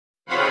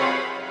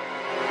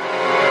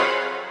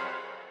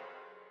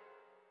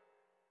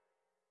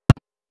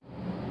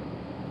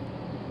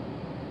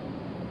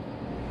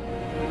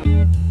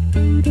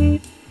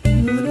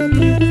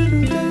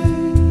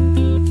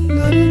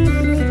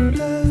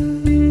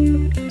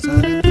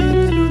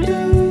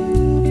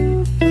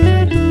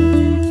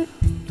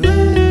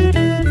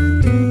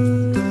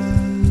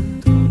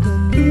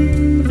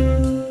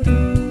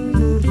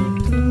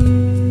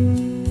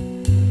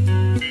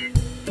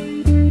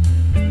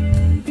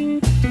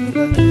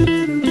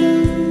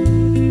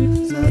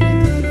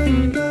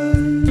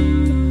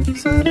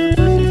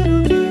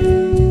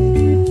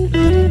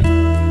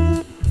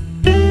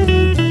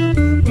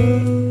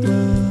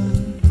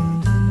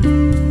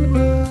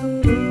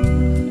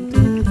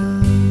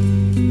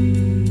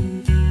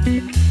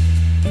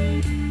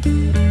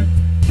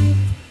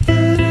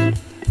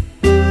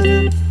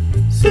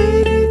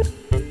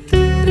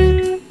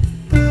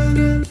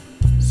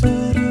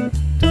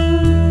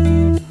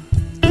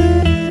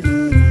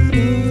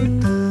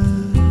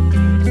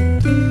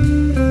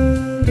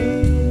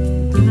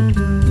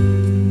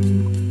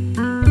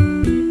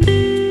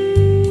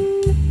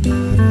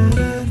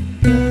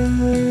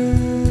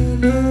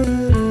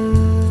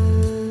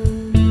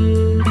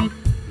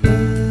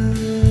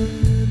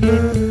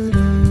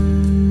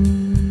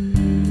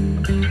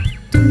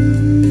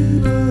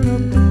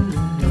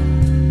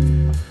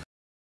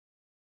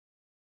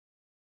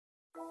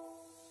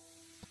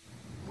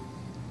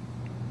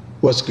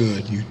What's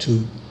good,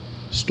 YouTube?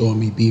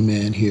 Stormy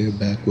B-Man here,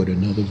 back with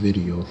another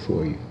video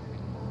for you.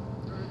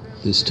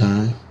 This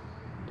time,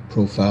 the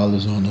profile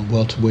is on the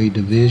welterweight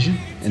division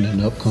in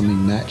an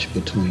upcoming match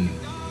between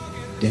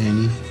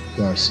Danny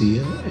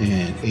Garcia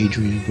and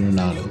Adrian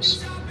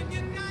Granados.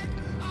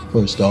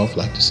 First off, I'd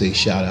like to say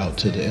shout out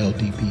to the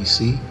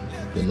LDBC,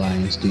 the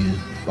Lions Den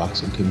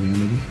boxing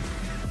community,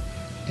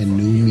 and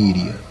new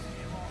media.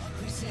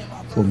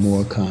 For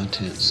more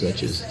content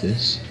such as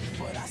this,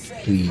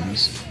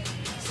 please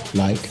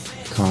like,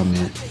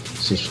 comment,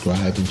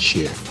 subscribe, and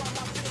share.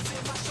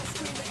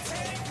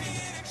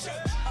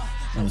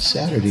 On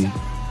Saturday,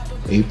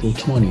 April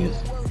 20th,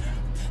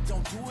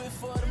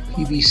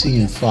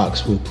 PBC and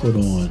Fox will put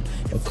on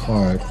a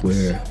card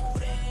where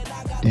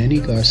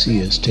Danny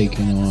Garcia is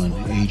taking on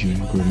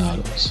Adrian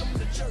Granados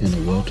in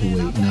a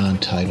welterweight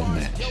non-title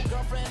match.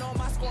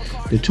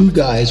 The two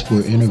guys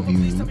were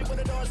interviewed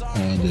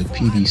on the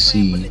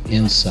PBC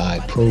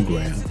Inside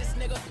program,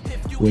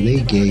 where they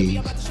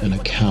gave an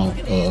account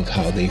of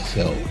how they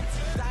felt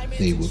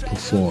they would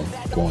perform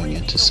going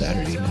into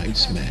Saturday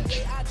night's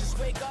match.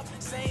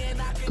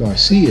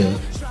 Garcia,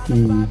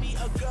 who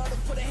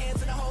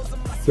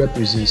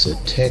represents a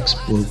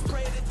textbook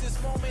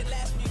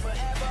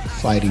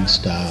fighting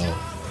style,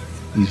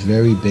 he's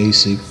very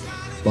basic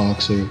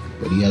boxer,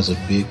 but he has a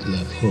big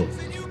left hook.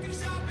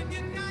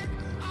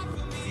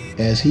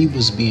 As he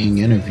was being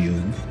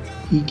interviewed,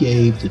 he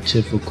gave the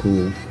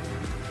typical,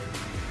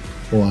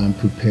 "Oh, I'm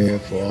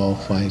prepared for all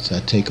fights,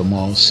 I take them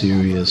all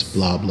serious,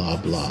 blah, blah,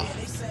 blah."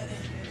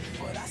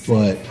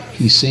 But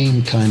he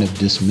seemed kind of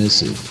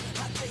dismissive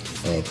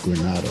of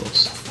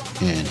Granados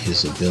and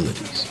his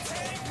abilities.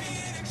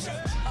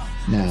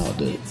 Now,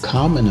 the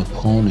common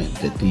opponent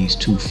that these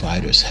two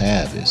fighters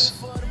have is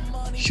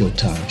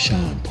Showtime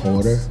Sean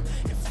Porter.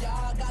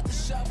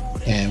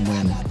 And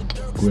when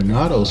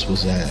Granados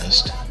was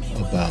asked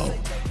about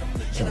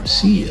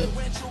Garcia,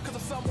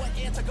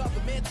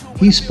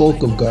 he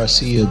spoke of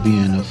Garcia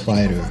being a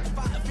fighter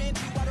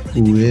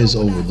who is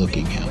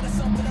overlooking him,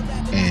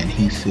 and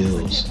he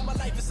feels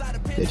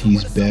that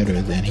he's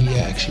better than he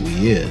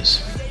actually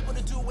is.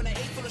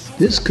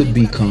 This could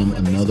become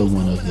another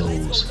one of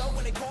those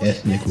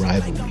ethnic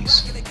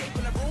rivalries,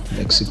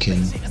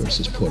 Mexican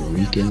versus Puerto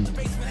Rican.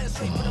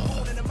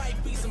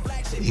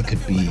 It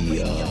could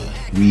be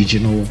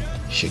regional,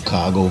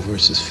 Chicago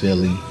versus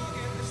Philly,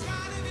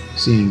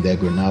 seeing that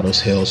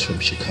Granados hails from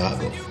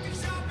Chicago.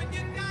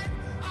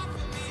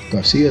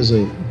 Garcia is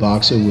a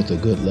boxer with a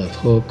good left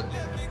hook.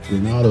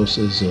 Granados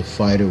is a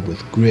fighter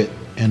with grit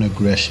and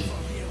aggression.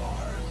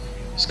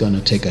 It's going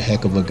to take a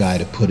heck of a guy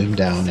to put him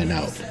down and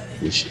out,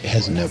 which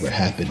has never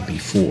happened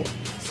before.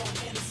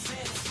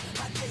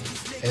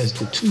 As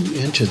the two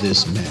enter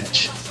this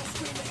match,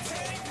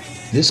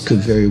 this could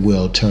very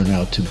well turn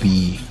out to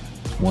be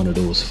one of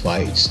those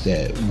fights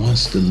that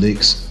once the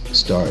licks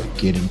start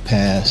getting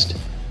passed,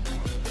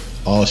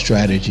 all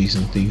strategies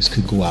and things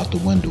could go out the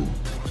window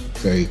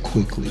very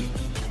quickly.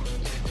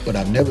 But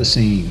I've never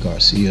seen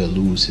Garcia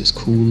lose his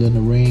cool in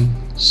the ring,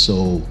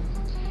 so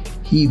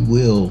he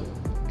will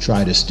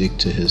try to stick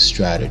to his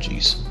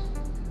strategies.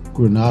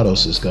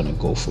 Granados is going to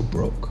go for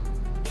broke.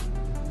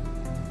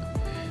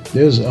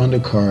 There's an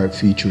undercard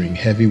featuring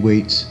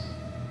heavyweights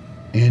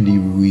Andy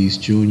Ruiz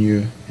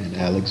Jr. and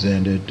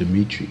Alexander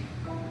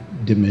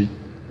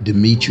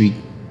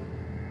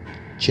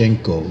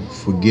Dmitrichenko.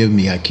 Forgive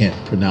me, I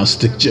can't pronounce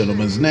the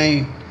gentleman's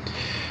name.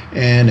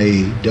 And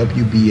a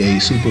WBA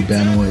Super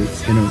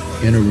Bantamweight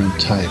interim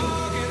title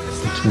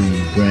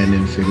between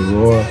Brandon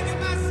Figueroa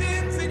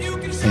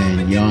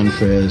and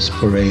Yanfres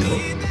Parejo.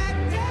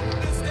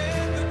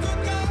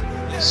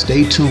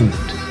 Stay tuned,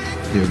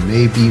 there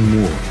may be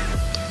more.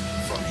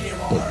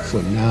 But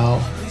for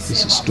now,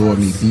 this is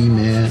Stormy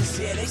B-Man.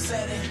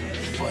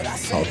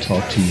 I'll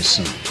talk to you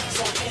soon.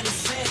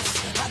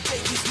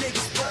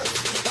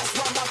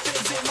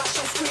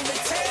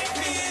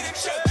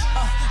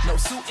 No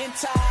suit and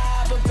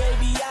tie, but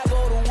baby, I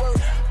go to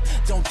work.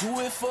 Don't do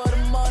it for the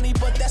money,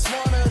 but that's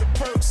one of the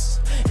perks.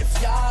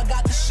 If y'all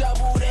got the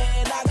shovel,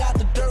 then I got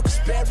the dirt. 'Cause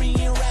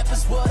burying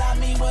rappers, what I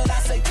mean when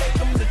I say take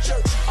them to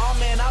church. Oh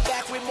man, I'm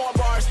back with more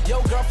bars.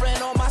 Yo,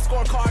 girlfriend on my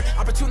scorecard.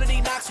 Opportunity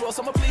knocks well.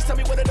 Someone please tell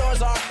me where the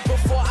doors are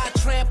before I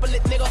trample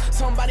it, nigga.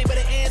 Somebody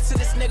better answer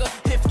this, nigga.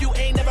 If you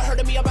ain't never heard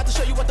of me, I'm about to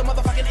show you what the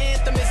motherfucking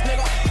anthem is,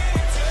 nigga.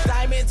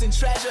 Diamonds and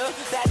treasure,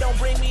 that don't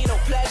bring me no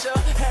pleasure.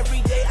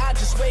 Every day I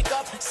just wake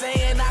up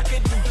saying I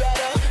could